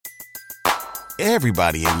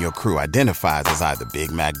Everybody in your crew identifies as either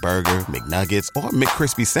Big Mac Burger, McNuggets, or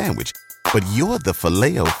McCrispy Sandwich. But you're the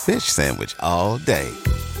Filet-O-Fish Sandwich all day.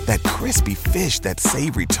 That crispy fish, that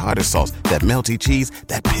savory tartar sauce, that melty cheese,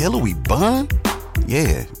 that pillowy bun.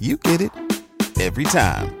 Yeah, you get it. Every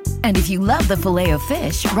time. And if you love the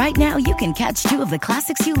Filet-O-Fish, right now you can catch two of the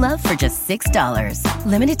classics you love for just $6.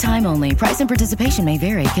 Limited time only. Price and participation may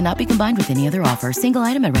vary. Cannot be combined with any other offer. Single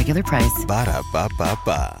item at regular price.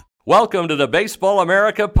 Ba-da-ba-ba-ba. Welcome to the Baseball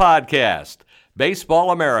America podcast.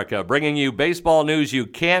 Baseball America, bringing you baseball news you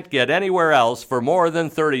can't get anywhere else for more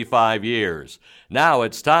than 35 years. Now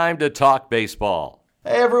it's time to talk baseball.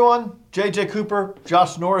 Hey everyone, JJ Cooper,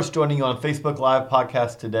 Josh Norris joining you on Facebook Live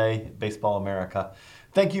podcast today, Baseball America.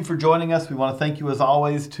 Thank you for joining us. We want to thank you as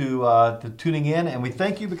always to tuning in, and we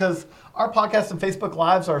thank you because our podcast and Facebook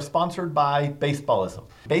Lives are sponsored by Baseballism.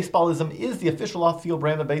 Baseballism is the official off-field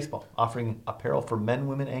brand of baseball, offering apparel for men,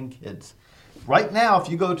 women, and kids. Right now, if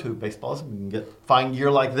you go to Baseballism, you can get fine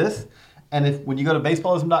gear like this. And when you go to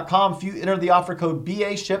baseballism.com, if you enter the offer code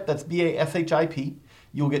BASHIP, that's BASHIP,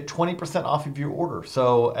 you'll get 20% off of your order.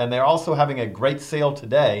 So, and they're also having a great sale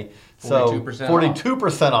today.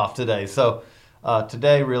 42% off today. So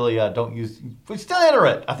today, really don't use. We still enter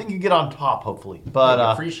it. I think you get on top, hopefully.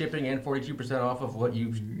 But free shipping and 42% off of what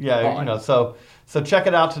you. Yeah, bought. You know. So check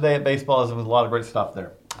it out today at Baseballism. With a lot of great stuff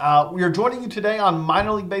there. We are joining you today on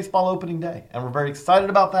Minor League Baseball opening day, and we're very excited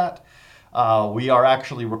about that. We are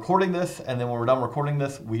actually recording this, and then when we're done recording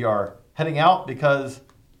this, we are heading out because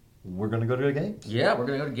we're going to go to a game. Yeah, we're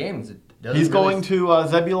going to go to games. He's going to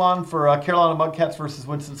Zebulon for Carolina Mudcats versus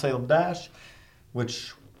Winston-Salem Dash,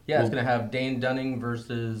 which. Yeah, it's going to have Dane Dunning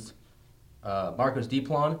versus Marcos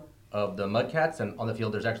Diplon of the Mudcats. And on the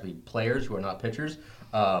field, there's actually players who are not pitchers.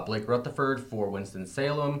 Blake Rutherford for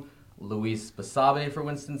Winston-Salem. Luis Basabe for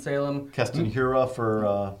Winston-Salem. Keston Hura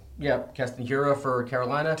for... Keston Hura for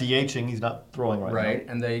Carolina. DHing, he's not throwing right now. Right,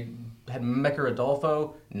 and they had Mecker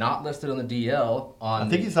Adolfo not listed on the DL. I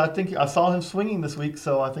think I saw him swinging this week,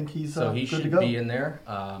 so I think he's good to go. So he should be in there.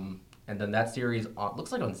 And then that series,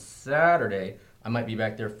 looks like on Saturday... I might be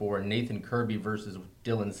back there for Nathan Kirby versus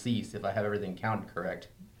Dylan Cease, if I have everything counted correct.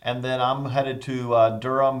 And then I'm headed to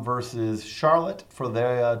Durham versus Charlotte for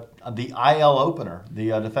the IL opener.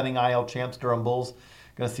 The defending IL champs, Durham Bulls.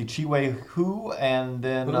 Going to see Chi-Wei Hu and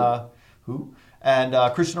then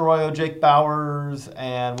Christian Arroyo, Jake Bowers,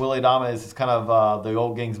 and Willie Adames. It's kind of the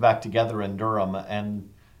old gangs back together in Durham. And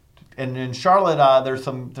in Charlotte, there's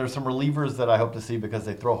some relievers that I hope to see because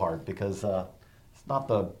they throw hard. Because it's not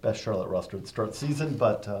the best Charlotte roster to start the season,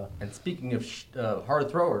 but... And speaking of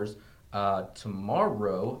hard throwers,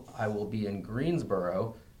 tomorrow I will be in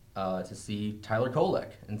Greensboro to see Tyler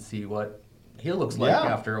Kolek and see what he looks like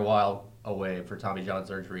after a while away for Tommy John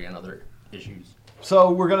surgery and other issues.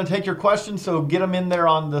 So we're going to take your questions, so get them in there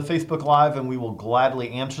on the Facebook Live, and we will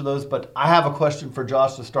gladly answer those. But I have a question for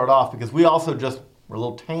Josh to start off, because we also we're a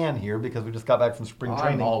little tan here because we just got back from spring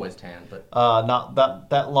training. I'm always tan, but not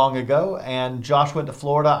that long ago. And Josh went to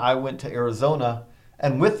Florida. I went to Arizona.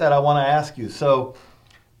 And with that, I want to ask you, so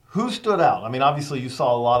who stood out? I mean, obviously you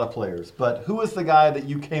saw a lot of players, but who was the guy that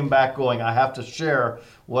you came back going, I have to share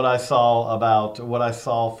what I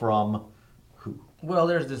saw from who? Well,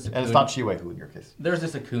 there's this Acuna. And it's not Chi-Wei Hu in your case. There's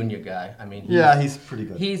this Acuna guy. I mean, he's pretty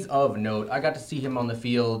good. He's of note. I got to see him on the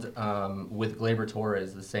field with Gleyber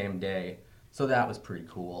Torres the same day. So that was pretty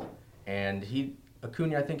cool. And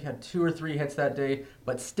Acuna, I think, had 2 or 3 hits that day.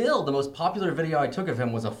 But still, the most popular video I took of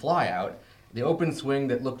him was a flyout. The open swing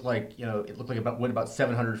that looked like, went about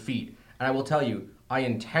 700 feet. And I will tell you, I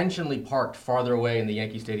intentionally parked farther away in the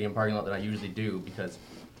Yankee Stadium parking lot than I usually do because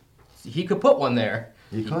he could put one there.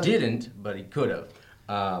 He didn't, but he could have.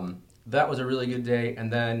 That was a really good day.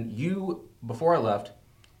 And then you, before I left,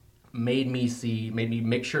 made me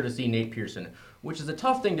make sure to see Nate Pearson, which is a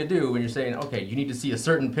tough thing to do when you're saying, okay, you need to see a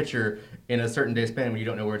certain pitcher in a certain day span when you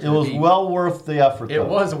don't know where it's going to be. It was well worth the effort, It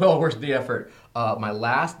was well worth the effort. My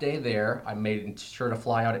last day there, I made sure to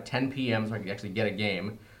fly out at 10 p.m. so I could actually get a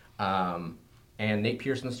game. And Nate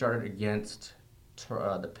Pearson started against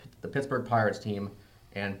the Pittsburgh Pirates team,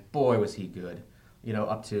 and boy, was he good.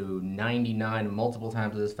 Up to 99 multiple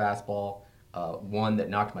times with his fastball. One that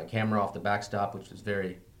knocked my camera off the backstop, which was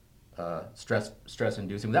very...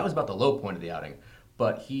 stress-inducing. That was about the low point of the outing.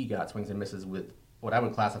 But he got swings and misses with what I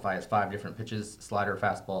would classify as 5 different pitches: slider,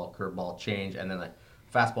 fastball, curveball, change, and then a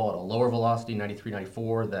fastball at a lower velocity, 93,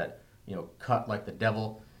 94, that cut like the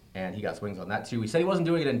devil. And he got swings on that too. He said he wasn't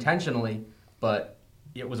doing it intentionally, but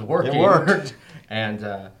it was working. It worked. And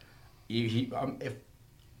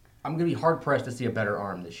I'm going to be hard pressed to see a better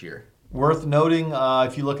arm this year. Worth noting,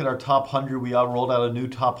 if you look at our top 100, we rolled out a new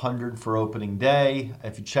top 100 for opening day.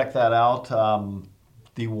 If you check that out,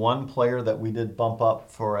 the one player that we did bump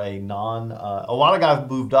up for a lot of guys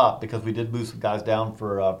moved up because we did move some guys down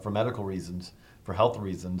for medical reasons, for health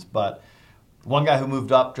reasons. But one guy who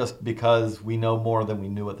moved up just because we know more than we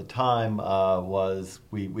knew at the time was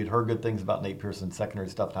we'd heard good things about Nate Pearson's secondary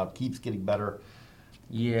stuff and how it keeps getting better.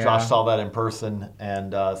 Yeah. Josh saw that in person,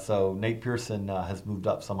 and so Nate Pearson has moved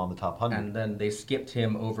up some on the top 100. And then they skipped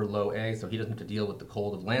him over low A, so he doesn't have to deal with the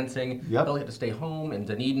cold of Lansing. Yep. He'll get to stay home in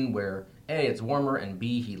Dunedin, where A, it's warmer, and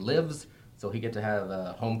B, he lives, so he get to have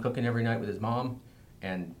home cooking every night with his mom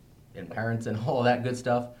and parents and all that good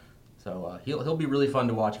stuff. So he'll be really fun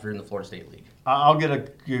to watch if you're in the Florida State League. I'll get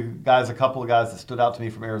a couple of guys that stood out to me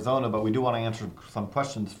from Arizona, but we do want to answer some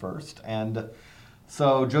questions first. And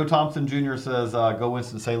so Joe Thompson Jr. says, go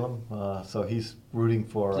Winston-Salem. So he's rooting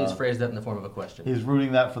for... Please phrase that in the form of a question. He's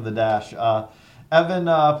rooting that for the Dash. Evan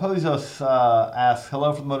Pozos asks,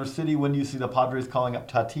 hello from Motor City. When do you see the Padres calling up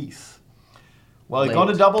Tatis? Well, he's going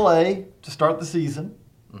to Double-A to start the season,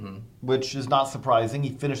 which is not surprising.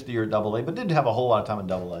 He finished the year at Double-A, but didn't have a whole lot of time in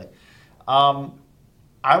Double-A.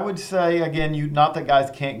 I would say, again, not that guys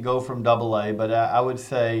can't go from Double-A, but I would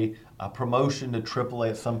say a promotion to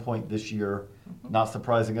Triple-A at some point this year. Not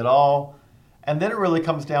surprising at all. And then it really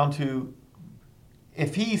comes down to,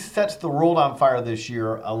 if he sets the world on fire this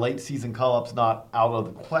year, a late season call-up's not out of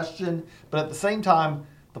the question. But at the same time,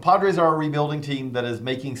 the Padres are a rebuilding team that is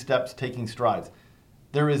making steps, taking strides.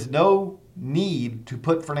 There is no need to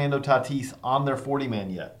put Fernando Tatis on their 40-man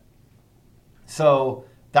yet. So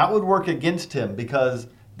that would work against him because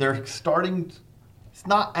they're starting... It's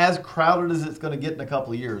not as crowded as it's going to get in a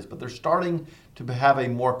couple of years, but they're starting to have a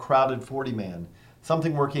more crowded 40-man.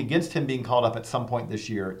 Something working against him being called up at some point this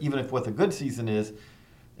year, even if what a good season is,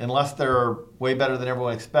 unless they're way better than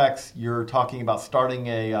everyone expects, you're talking about starting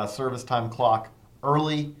a service time clock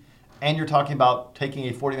early, and you're talking about taking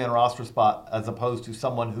a 40-man roster spot as opposed to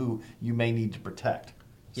someone who you may need to protect.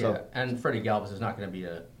 Yeah, and Freddie Galvis is not going to be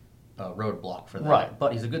a roadblock for that. Right.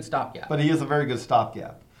 But he's a good stopgap. But he is a very good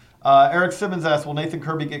stopgap. Eric Simmons asked, will Nathan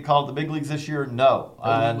Kirby get called to the big leagues this year? No.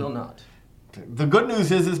 No, he will not. The good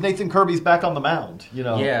news is Nathan Kirby's back on the mound.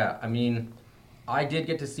 Yeah, I mean, I did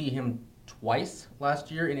get to see him twice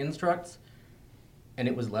last year in Instructs, and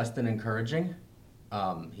it was less than encouraging.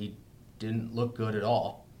 He didn't look good at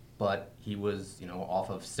all, but he was,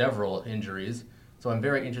 off of several injuries. So I'm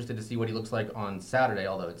very interested to see what he looks like on Saturday,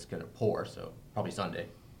 although it's going to pour, so probably Sunday.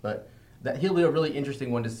 But he'll be a really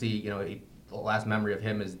interesting one to see. The last memory of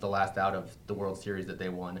him is the last out of the World Series that they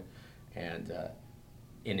won, and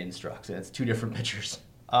in Instructs, and it's two different pitchers.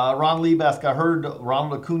 Ron Liebask, I heard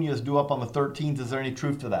Ronald Acuna is due up on the 13th. Is there any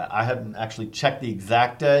truth to that? I hadn't actually checked the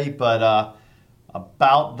exact day, but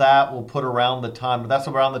about that we'll put around the time. That's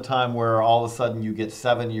around the time where all of a sudden you get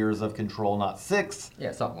 7 years of control, not 6.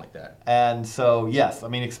 Yeah, something like that. And so, yes,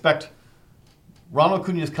 expect Ronald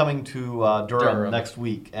Acuna is coming to Durham next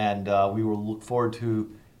week, and we will look forward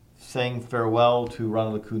to saying farewell to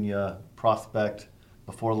Ronald Acuna, prospect.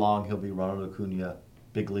 Before long, he'll be Ronald Acuna,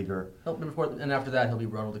 big leaguer. And after that, he'll be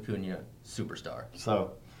Ronald Acuna, superstar.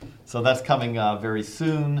 So that's coming very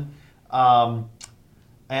soon. And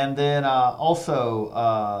then also,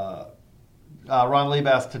 Ron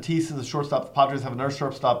Liebask, Tatis is the shortstop. The Padres have another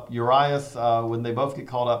shortstop, Urias. When they both get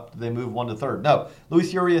called up, they move one to third. No,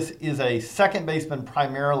 Luis Urias is a second baseman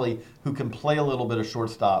primarily who can play a little bit of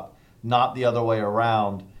shortstop, not the other way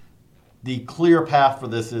around. The clear path for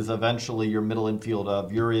this is eventually your middle infield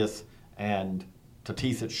of Urias and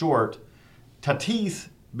Tatis at short. Tatis,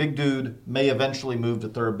 big dude, may eventually move to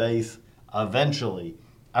third base. Eventually.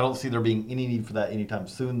 I don't see there being any need for that anytime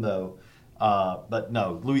soon, though. But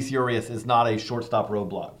no, Luis Urias is not a shortstop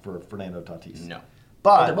roadblock for Fernando Tatis. No.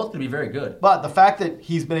 But they're both going to be very good. But the fact that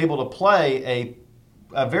he's been able to play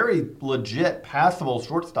a very legit, passable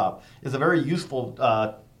shortstop is a very useful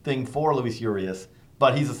thing for Luis Urias.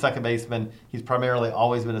 But he's a second baseman. He's primarily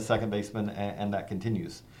always been a second baseman, and that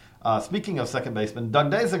continues. Speaking of second baseman,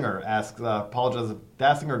 Doug Dazinger asks, apologize,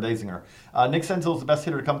 Dazinger or Dazinger? Nick Senzel is the best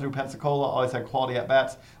hitter to come through Pensacola, always had quality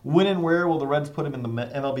at-bats. When and where will the Reds put him in the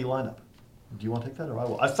MLB lineup? Do you want to take that, or I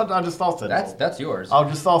will? I just saw Senzel. That's yours. I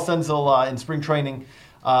just saw Senzel in spring training,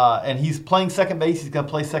 and he's playing second base. He's going to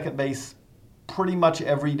play second base pretty much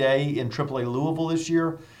every day in AAA Louisville this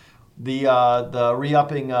year. The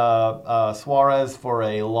re-upping Suarez for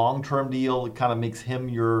a long-term deal kind of makes him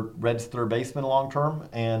your Reds third baseman long-term,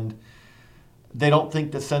 and they don't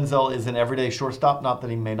think that Senzel is an everyday shortstop. Not that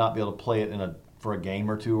he may not be able to play it for a game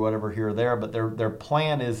or two or whatever here or there, but their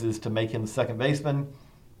plan is to make him the second baseman.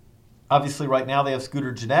 Obviously, right now they have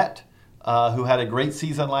Scooter Gennett, who had a great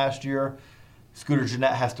season last year. Scooter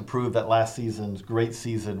Gennett has to prove that last season's great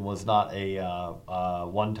season was not a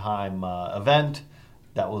one-time event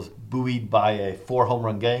that was buoyed by a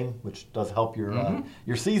 4-home-run game, which does help your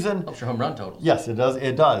season. Helps your home run totals. Yes, it does.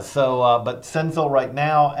 It does. So, but Senzel right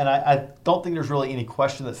now, and I don't think there's really any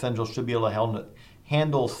question that Senzel should be able to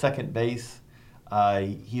handle second base.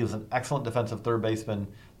 He is an excellent defensive third baseman.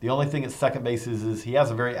 The only thing at second base is he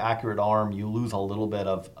has a very accurate arm. You lose a little bit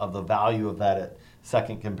of the value of that at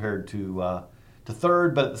second compared to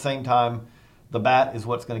third, but at the same time, the bat is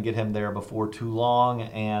what's going to get him there before too long,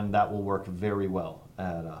 and that will work very well.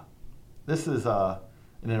 This is an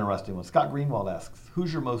interesting one. Scott Greenwald asks,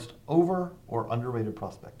 who's your most over or underrated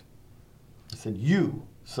prospect? I said you.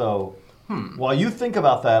 So while you think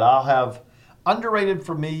about that, I'll have underrated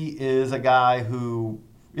for me is a guy who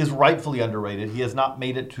is rightfully underrated. He has not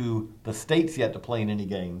made it to the States yet to play in any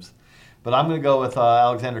games. But I'm going to go with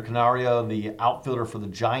Alexander Canario, the outfielder for the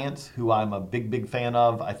Giants, who I'm a big fan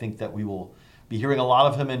of. I think that we will be hearing a lot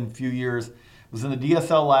of him in a few years. Was in the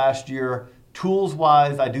DSL last year.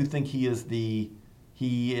 Tools-wise, I do think he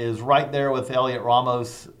is right there with Elliot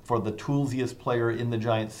Ramos for the toolsiest player in the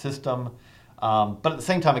Giants system. But at the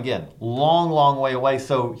same time, again, long way away.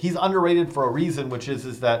 So he's underrated for a reason, which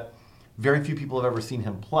is that very few people have ever seen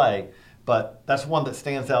him play. But that's one that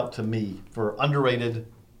stands out to me for underrated.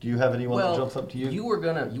 Do you have anyone that jumps up to you? You were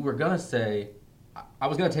gonna say, I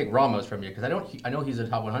was gonna take Ramos from you because I know he's a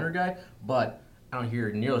top 100 guy, but I don't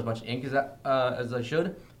hear nearly as much ink as I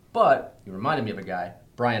should. But you reminded me of a guy,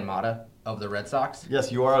 Brian Mata of the Red Sox.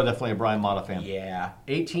 Yes, you are definitely a Brian Mata fan. Yeah,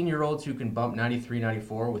 18-year-olds who can bump 93,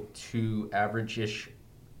 94 with 2 average-ish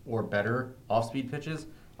or better off-speed pitches.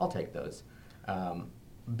 I'll take those.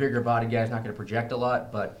 Bigger body guy's not going to project a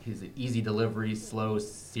lot, but he's an easy delivery, slow,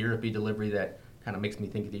 syrupy delivery that kind of makes me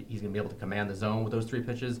think that he's going to be able to command the zone with those 3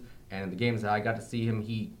 pitches. And in the games that I got to see him,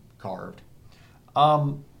 he carved.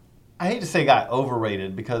 I hate to say guy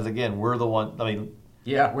overrated because, again, we're the one, I mean...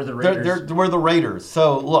 Yeah, we're the Raiders. We're the Raiders.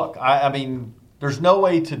 So, look, I mean, there's no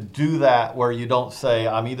way to do that where you don't say,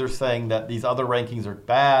 I'm either saying that these other rankings are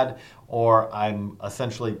bad or I'm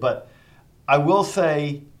essentially... But I will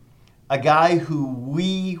say a guy who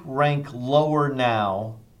we rank lower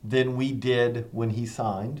now than we did when he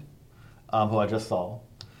signed, who I just saw.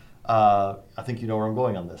 I think you know where I'm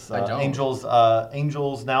going on this. I don't. Angels,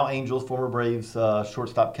 former Braves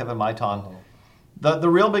shortstop Kevin Maitan. Oh. The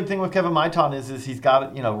real big thing with Kevin Maitan is he's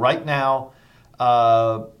got, right now,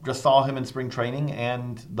 just saw him in spring training,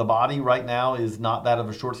 and the body right now is not that of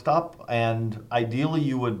a shortstop. And ideally,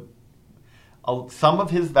 you would, some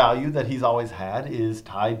of his value that he's always had is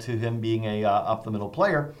tied to him being a up-the-middle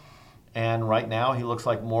player. And right now, he looks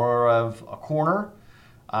like more of a corner.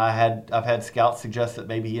 I've had scouts suggest that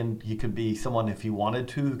maybe he could be someone, if he wanted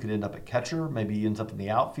to, who could end up at catcher. Maybe he ends up in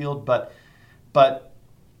the outfield. But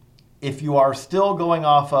if you are still going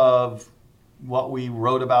off of what we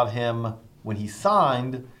wrote about him when he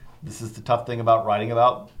signed, this is the tough thing about writing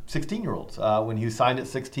about 16-year-olds. When he signed at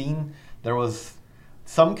 16, there was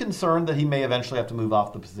some concern that he may eventually have to move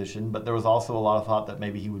off the position, but there was also a lot of thought that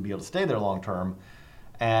maybe he would be able to stay there long term.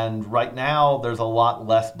 And right now, there's a lot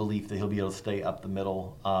less belief that he'll be able to stay up the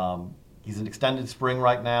middle. He's an extended spring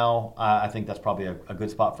right now. I think that's probably a good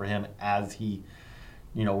spot for him as he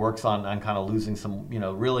works on kind of losing some,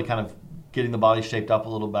 really kind of getting the body shaped up a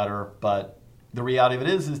little better. But the reality of it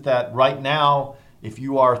is that right now, if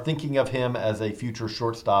you are thinking of him as a future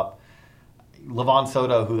shortstop, Livan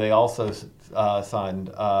Soto, who they also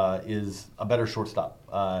signed, is a better shortstop.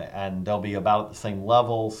 And they'll be about at the same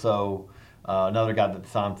level. So another guy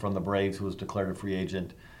that's signed from the Braves who was declared a free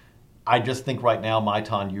agent. I just think right now,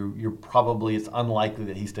 Maitan, you're probably, it's unlikely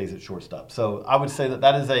that he stays at shortstop. So I would say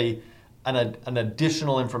that is an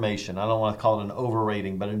additional information. I don't want to call it an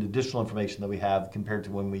overrating, but an additional information that we have compared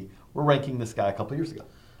to when we were ranking this guy a couple of years ago.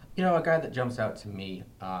 A guy that jumps out to me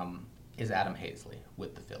is Adam Hazley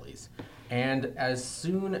with the Phillies. And as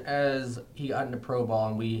soon as he got into pro ball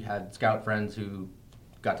and we had scout friends who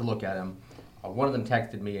got to look at him, one of them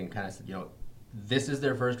texted me and kind of said, this is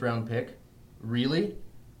their first round pick? Really?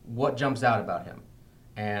 What jumps out about him?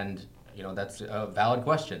 And, that's a valid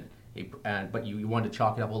question. But you wanted to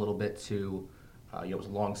chalk it up a little bit to, it was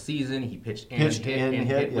a long season. He pitched and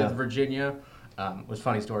hit with Virginia. It was a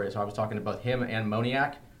funny story. So I was talking about him and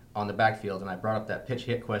Moniak on the backfield, and I brought up that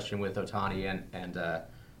pitch-hit question with Ohtani and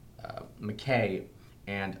McKay,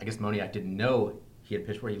 and I guess Moniak didn't know he had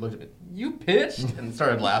pitched where he looked at me, you pitched? And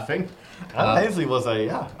started laughing. Hazley was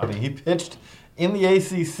he pitched in the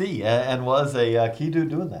ACC and was a key dude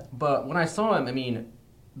doing that. But when I saw him,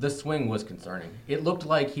 the swing was concerning. It looked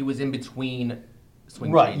like he was in between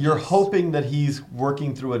swing Right. changes. You're hoping that he's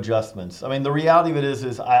working through adjustments. I mean, the reality of it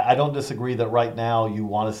is I don't disagree that right now you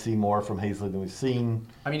want to see more from Hazley than we've seen.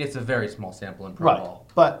 I mean, it's a very small sample in pro ball.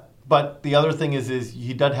 But the other thing is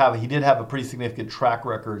he did have a pretty significant track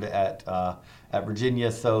record at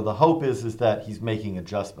Virginia. So the hope is that he's making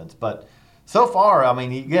adjustments. But so far, I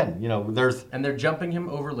mean, there's And they're jumping him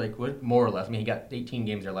over Lakewood, more or less. I mean, he got 18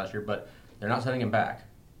 games there last year, but they're not sending him back.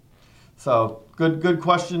 So good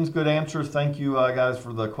questions, good answers. Thank you guys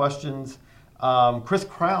for the questions. Chris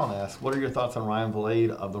Crown asks, what are your thoughts on Ryan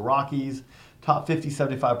Vilade of the Rockies? Top 50,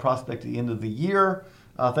 75 prospect at the end of the year.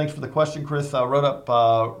 Thanks for the question, Chris. I wrote up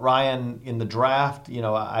Ryan in the draft.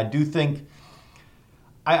 I do think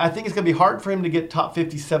I think it's going to be hard for him to get top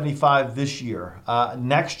 50, 75 this year.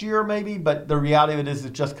 Next year maybe, but the reality of it is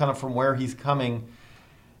it's just kind of from where he's coming.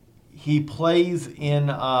 He plays in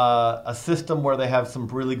a system where they have some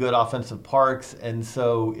really good offensive parks, and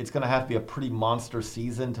so it's going to have to be a pretty monster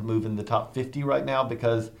season to move in the top 50 right now,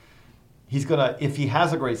 because he's going to, if he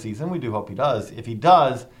has a great season, we do hope he does, if he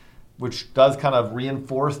does, which does kind of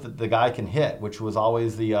reinforce that the guy can hit, which was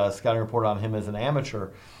always the scouting report on him as an amateur,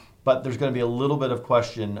 but there's going to be a little bit of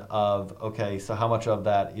question of, okay, so how much of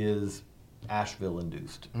that is Asheville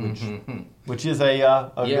induced, which is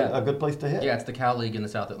a good place to hit. Yeah, it's the Cal League and the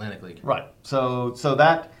South Atlantic League. Right. So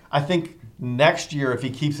that, I think next year, if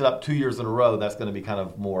he keeps it up 2 years in a row, that's going to be kind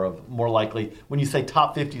of more likely when you say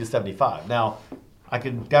top 50 to 75. Now, I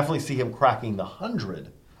could definitely see him cracking the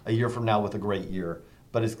 100 a year from now with a great year,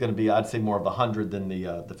 but it's going to be, I'd say, more of the 100 than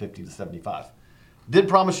the 50 to 75. Did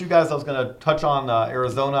promise you guys I was going to touch on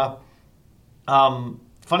Arizona.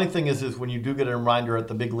 Funny thing is when you do get a reminder at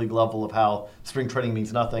the big league level of how spring training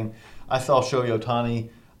means nothing. I saw Shohei Ohtani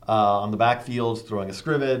on the backfields throwing a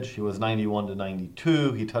scrimmage. He was 91 to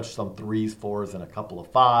 92. He touched some 3s, 4s, and a couple of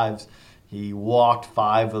 5s. He walked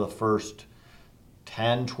 5 of the first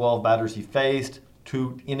 10, 12 batters he faced.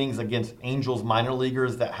 2 innings against Angels minor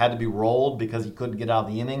leaguers that had to be rolled because he couldn't get out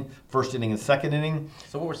of the inning. First inning and second inning.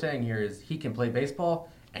 So what we're saying here is he can play baseball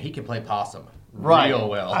and he can play possum real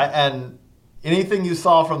well. And anything you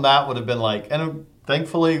saw from that would have been like, and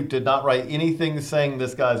thankfully did not write anything saying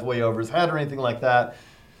this guy's way over his head or anything like that.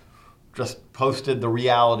 Just posted the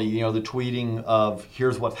reality, the tweeting of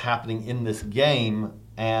here's what's happening in this game.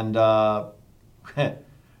 And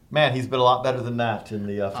man, he's been a lot better than that in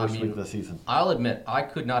the first week of the season. I'll admit, I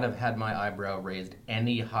could not have had my eyebrow raised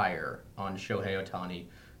any higher on Shohei Ohtani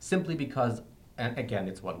simply because, and again,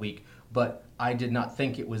 it's 1 week, but I did not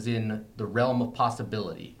think it was in the realm of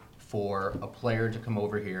possibility for a player to come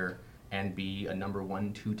over here and be a number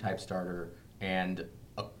 1-2 type starter and,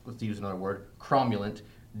 let's use another word, cromulent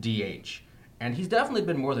DH. And he's definitely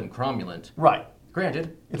been more than cromulent. Right.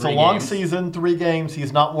 Granted, it's a long season, 3 games.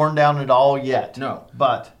 He's not worn down at all yet. No.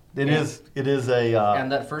 But it is a...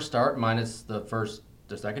 and that first start, minus the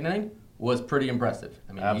second inning, was pretty impressive.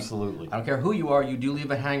 I mean, absolutely. I don't care who you are, you do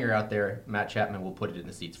leave a hanger out there, Matt Chapman will put it in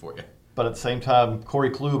the seats for you. But at the same time, Corey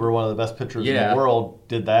Kluber, one of the best pitchers in the world,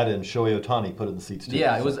 did that, and Shohei Ohtani put it in the seats too.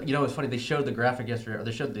 Yeah, it was. It was funny. They showed the graphic yesterday, or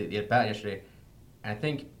they showed the at bat yesterday, and I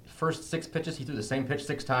think first 6 pitches he threw the same pitch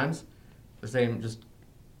 6 times, the same just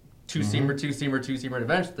two-seamer, two-seamer, two-seamer, and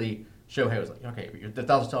eventually Shohei was like, okay, if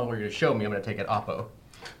that's all you're going to show me, I'm going to take it oppo.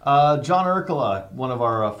 John Urkela, one of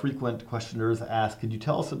our frequent questioners, asked, could you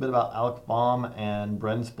tell us a bit about Alec Baum and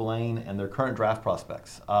Bren Spillane and their current draft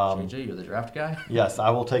prospects? JJ, you're the draft guy? Yes,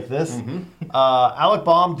 I will take this. Alec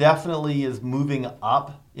Baum definitely is moving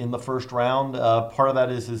up in the first round. Part of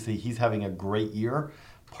that is he's having a great year.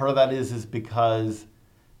 Part of that is because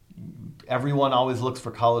everyone always looks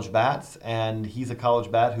for college bats, and he's a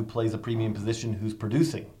college bat who plays a premium position who's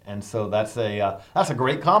producing. And so that's a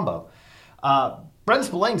great combo. Bren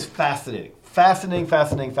Spillane's fascinating.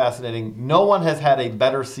 Fascinating. No one has had a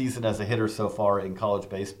better season as a hitter so far in college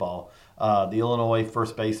baseball. The Illinois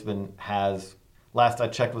first baseman has, last I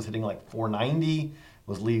checked, was hitting like 490,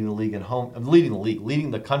 was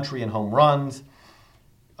leading the country in home runs,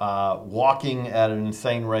 walking at an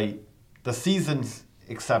insane rate. The season's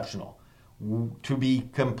exceptional. To be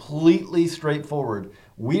completely straightforward,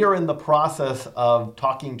 we are in the process of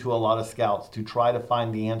talking to a lot of scouts to try to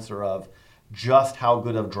find the answer of just how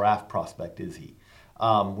good of draft prospect is he.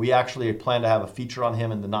 We actually plan to have a feature on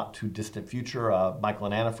him in the not too distant future. Michael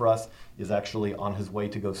Ananafras is actually on his way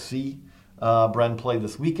to go see Bren play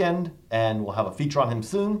this weekend, and we'll have a feature on him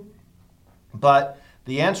soon. But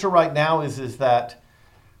the answer right now is that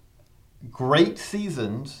great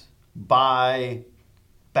seasons by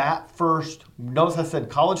bat first. Notice I said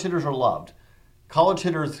college hitters are loved. College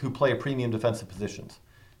hitters who play a premium defensive positions.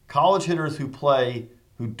 College hitters who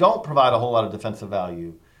don't provide a whole lot of defensive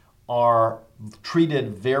value are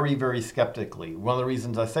treated very, very skeptically. One of the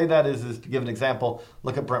reasons I say that is to give an example,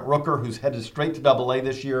 look at Brent Rooker, who's headed straight to AA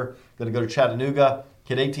this year, going to go to Chattanooga,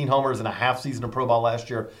 hit 18 homers in a half season of pro ball last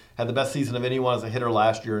year, had the best season of anyone as a hitter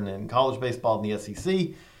last year in college baseball in the SEC.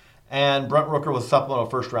 And Brent Rooker was a supplemental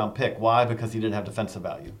first-round pick. Why? Because he didn't have defensive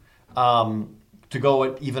value. To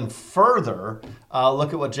go even further,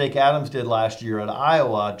 look at what Jake Adams did last year at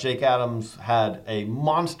Iowa. Jake Adams had a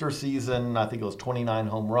monster season. I think it was 29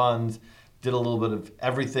 home runs. Did a little bit of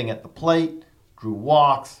everything at the plate. Drew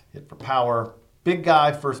walks, hit for power. Big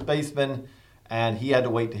guy, first baseman. And he had to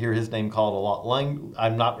wait to hear his name called a lot.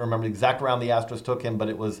 I'm not remembering the exact round the Astros took him, but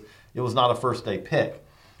it was not a first-day pick.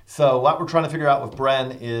 So what we're trying to figure out with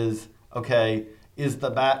Bren is, okay, is the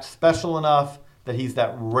bat special enough that he's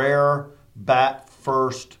that rare bat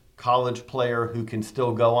first college player who can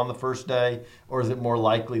still go on the first day, or is it more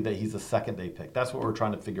likely that he's a second day pick? That's what we're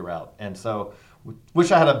trying to figure out. And so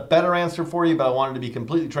wish I had a better answer for you, but I wanted to be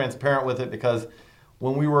completely transparent with it, because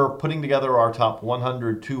when we were putting together our top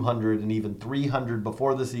 100, 200, and even 300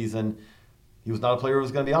 before the season, he was not a player who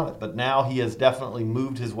was going to be on it. But now he has definitely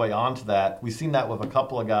moved his way onto that. We've seen that with a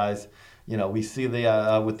couple of guys. You know, we see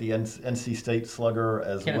the with the NC State slugger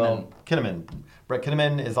as well. Kinnaman. Brett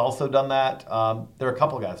Kinnaman has also done that. There are a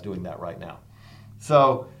couple of guys doing that right now.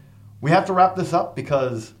 So we have to wrap this up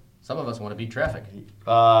because some of us want to beat traffic.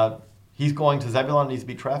 He's going to Zebulon, needs to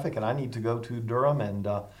beat traffic, and I need to go to Durham, and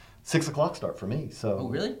 6 o'clock start for me. So. Oh,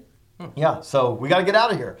 really? Yeah, so we got to get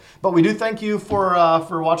out of here. But we do thank you for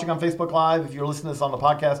watching on Facebook Live. If you're listening to this on the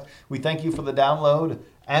podcast, we thank you for the download.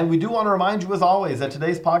 And we do want to remind you, as always, that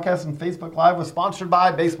today's podcast and Facebook Live was sponsored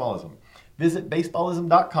by Baseballism. Visit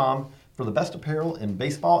baseballism.com for the best apparel in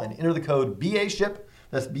baseball and enter the code BASHIP,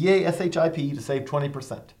 that's BASHIP, to save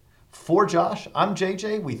 20%. For Josh, I'm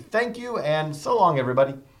JJ. We thank you, and so long,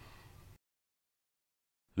 everybody.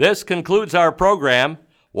 This concludes our program.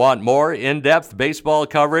 Want more in-depth baseball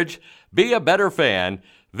coverage? Be a better fan.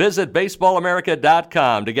 Visit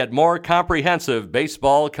baseballamerica.com to get more comprehensive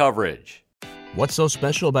baseball coverage. What's so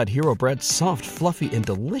special about Hero Bread's soft, fluffy, and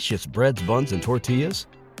delicious breads, buns, and tortillas?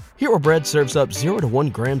 Hero Bread serves up 0 to 1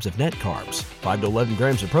 grams of net carbs, 5 to 11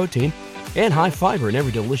 grams of protein, and high fiber in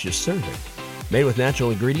every delicious serving. Made with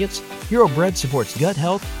natural ingredients, Hero Bread supports gut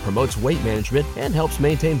health, promotes weight management, and helps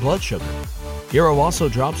maintain blood sugar. Hero also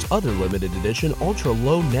drops other limited edition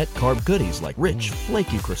ultra-low net carb goodies like rich,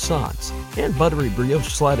 flaky croissants and buttery brioche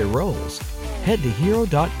slider rolls. Head to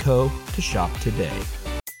hero.co to shop today.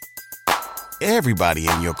 Everybody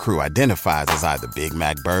in your crew identifies as either Big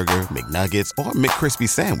Mac Burger, McNuggets, or McCrispy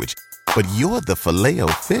Sandwich. But you're the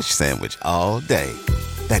Filet-O-Fish Sandwich all day.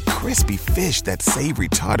 That crispy fish, that savory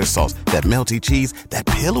tartar sauce, that melty cheese, that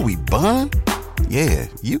pillowy bun. Yeah,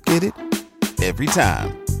 you get it. Every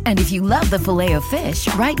time. And if you love the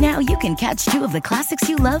Filet-O-Fish, right now you can catch 2 of the classics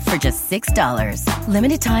you love for just $6.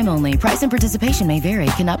 Limited time only. Price and participation may vary.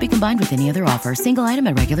 Cannot be combined with any other offer. Single item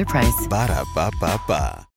at regular price. Ba-da-ba-ba-ba.